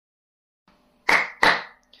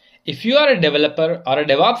If you are a developer or a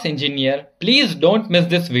DevOps engineer, please don't miss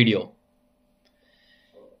this video.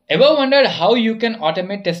 Ever wondered how you can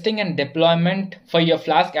automate testing and deployment for your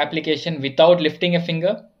Flask application without lifting a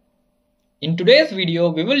finger? In today's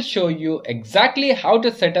video, we will show you exactly how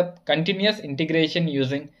to set up continuous integration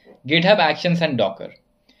using GitHub Actions and Docker.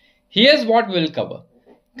 Here's what we'll cover.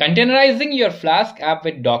 Containerizing your Flask app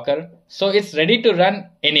with Docker so it's ready to run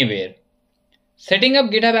anywhere. Setting up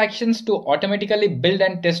GitHub Actions to automatically build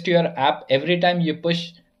and test your app every time you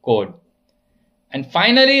push code. And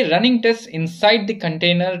finally, running tests inside the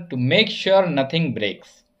container to make sure nothing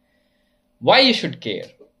breaks. Why you should care.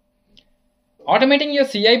 Automating your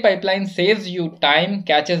CI pipeline saves you time,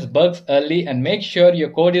 catches bugs early, and makes sure your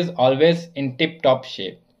code is always in tip-top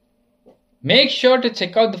shape. Make sure to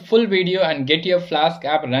check out the full video and get your Flask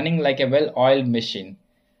app running like a well-oiled machine.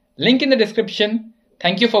 Link in the description.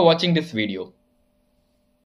 Thank you for watching this video.